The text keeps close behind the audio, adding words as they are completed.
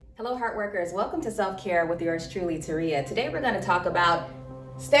Hello, heart workers. Welcome to Self-Care with yours truly, Taria. Today we're going to talk about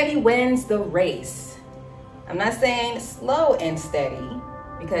steady wins the race. I'm not saying slow and steady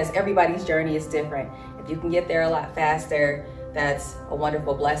because everybody's journey is different. If you can get there a lot faster, that's a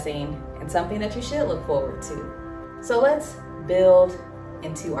wonderful blessing and something that you should look forward to. So let's build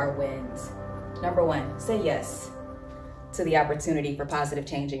into our wins. Number one, say yes to the opportunity for positive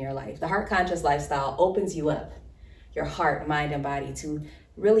change in your life. The heart conscious lifestyle opens you up, your heart, mind, and body, to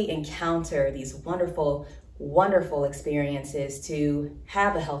really encounter these wonderful, wonderful experiences, to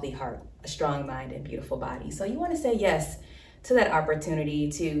have a healthy heart, a strong mind, and beautiful body. So you want to say yes to that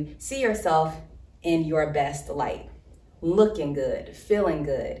opportunity to see yourself in your best light, looking good, feeling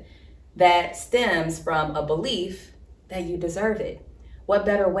good. That stems from a belief that you deserve it. What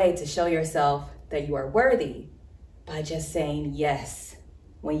better way to show yourself that you are worthy by just saying yes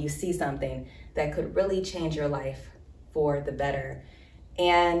when you see something that could really change your life for the better.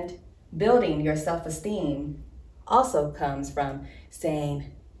 And building your self-esteem also comes from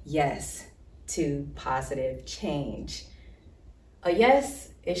saying yes to positive change. A yes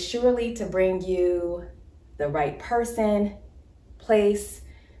is surely to bring you the right person, place,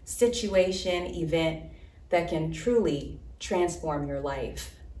 situation, event that can truly transform your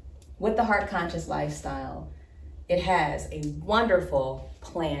life. With the heart conscious lifestyle, it has a wonderful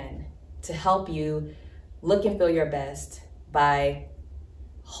plan to help you look and feel your best by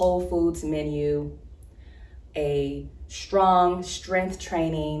whole foods menu, a strong strength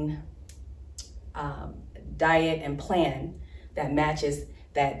training diet and plan that matches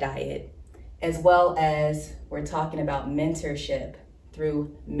that diet, as well as we're talking about mentorship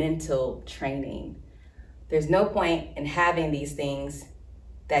through mental training. There's no point in having these things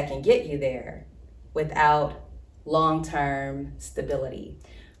that can get you there without long-term stability.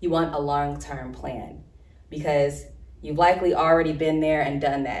 You want a long-term plan because you've likely already been there and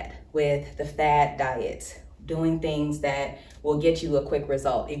done that with the fad diets, doing things that will get you a quick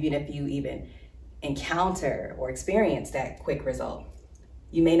result, even if you even encounter or experience that quick result.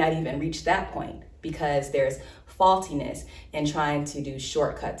 You may not even reach that point because there's faultiness in trying to do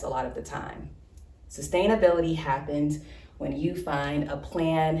shortcuts a lot of the time. Sustainability happens when you find a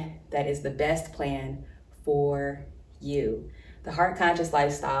plan that is the best plan for you. The heart conscious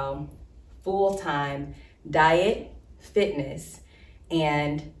lifestyle, full-time diet, fitness,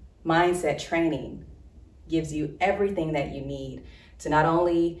 and mindset training gives you everything that you need to not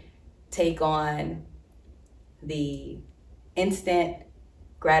only take on the instant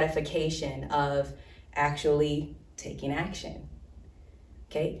gratification of actually taking action.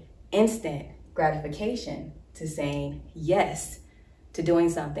 Okay? Instant gratification to saying yes to doing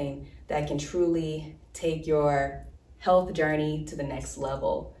something that can truly take your health journey to the next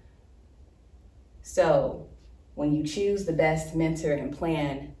level. So when you choose the best mentor and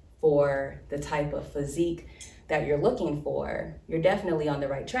plan for the type of physique that you're looking for, you're definitely on the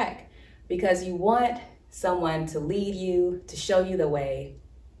right track because you want someone to lead you, to show you the way,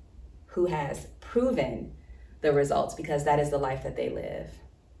 who has proven the results because that is the life that they live.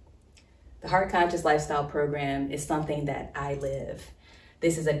 The Heart Conscious Lifestyle Program is something that I live.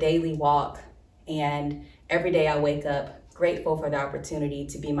 This is a daily walk, and every day I wake up grateful for the opportunity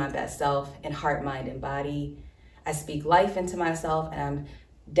to be my best self in heart, mind, and body. I speak life into myself, and I'm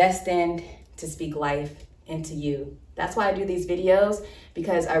destined to speak life into you. That's why I do these videos,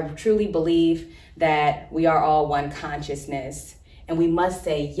 because I truly believe that we are all one consciousness, and we must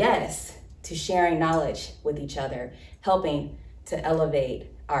say yes to sharing knowledge with each other, helping to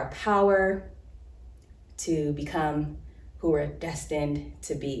elevate our power to become who we're destined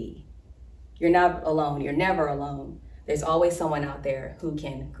to be. You're not alone. You're never alone. There's always someone out there who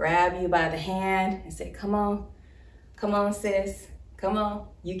can grab you by the hand and say, come on, sis, come on,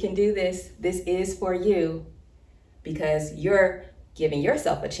 you can do this. This is for you, because you're giving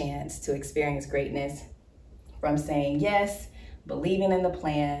yourself a chance to experience greatness from saying yes, believing in the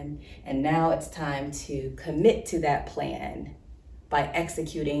plan, and now it's time to commit to that plan by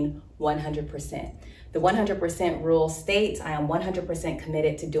executing 100%. The 100% rule states I am 100%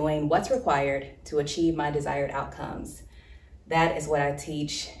 committed to doing what's required to achieve my desired outcomes. That is what I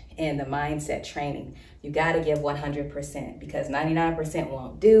teach in the mindset training. You gotta give 100% because 99%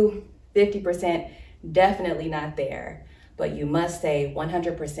 won't do, 50% definitely not there. But you must say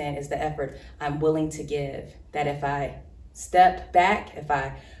 100% is the effort I'm willing to give. That if I step back, if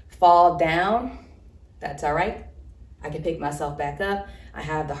I fall down, that's all right. I can pick myself back up. I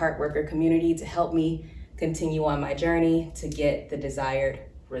have the Heart Worker community to help me continue on my journey to get the desired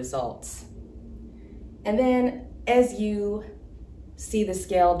results. And then as you see the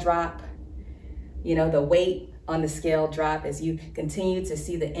scale drop, the weight on the scale drop, as you continue to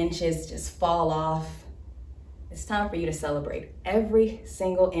see the inches just fall off, it's time for you to celebrate every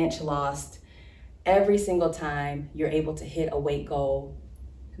single inch lost, every single time you're able to hit a weight goal.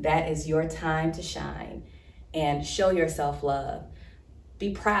 That is your time to shine and show yourself love.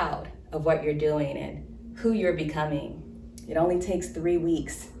 Be proud of what you're doing and who you're becoming. It only takes 3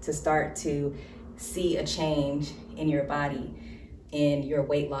 weeks to start to see a change in your body, in your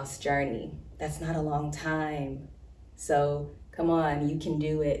weight loss journey. That's not a long time. So come on, you can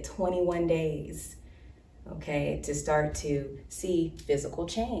do it. 21 days, okay, to start to see physical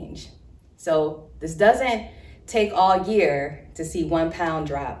change. So this doesn't take all year to see 1 pound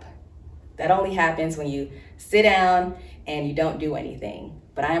drop. That only happens when you sit down and you don't do anything.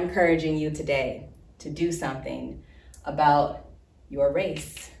 But I'm encouraging you today to do something about your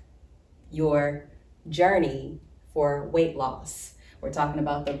race, your journey for weight loss. We're talking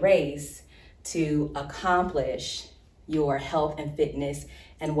about the race to accomplish your health and fitness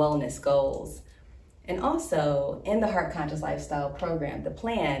and wellness goals. And also in the Heart Conscious Lifestyle program, the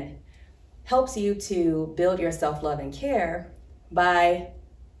plan helps you to build your self-love and care by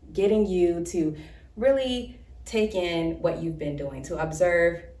getting you to really take in what you've been doing, to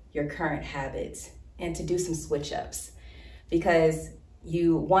observe your current habits and to do some switch ups, because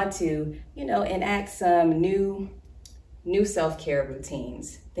you want to, enact some new self-care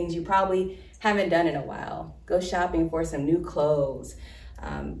routines, things you probably haven't done in a while. Go shopping for some new clothes,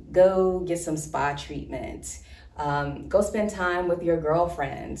 go get some spa treatment, go spend time with your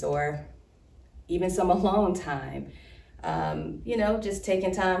girlfriends or even some alone time, just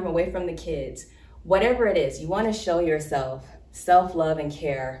taking time away from the kids. Whatever it is, you want to show yourself self-love and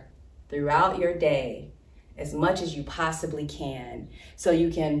care throughout your day as much as you possibly can, so you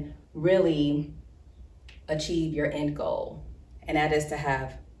can really achieve your end goal. And that is to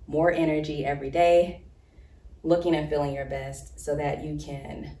have more energy every day, looking and feeling your best, so that you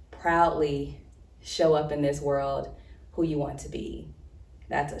can proudly show up in this world who you want to be.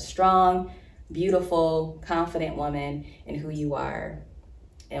 That's a strong, beautiful, confident woman in who you are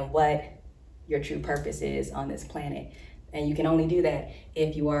and what your true purpose is on this planet. And you can only do that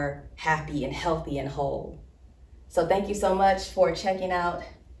if you are happy and healthy and whole. So thank you so much for checking out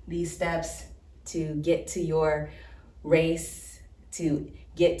these steps to get to your race, to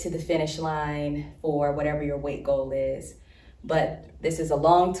get to the finish line for whatever your weight goal is. But this is a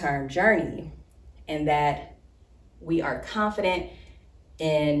long-term journey, in that we are confident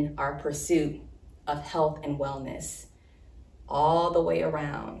in our pursuit of health and wellness all the way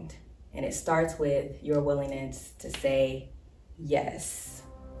around. And it starts with your willingness to say yes.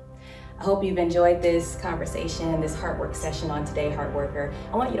 I hope you've enjoyed this conversation, this heart work session on Today, Heart Worker.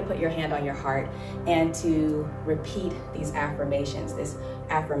 I want you to put your hand on your heart and to repeat these affirmations, this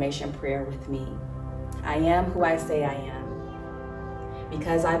affirmation prayer with me. I am who I say I am,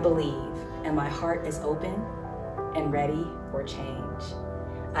 because I believe and my heart is open and ready for change.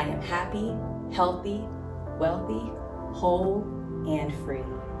 I am happy, healthy, wealthy, whole, and free.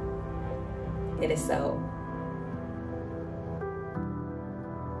 It is so.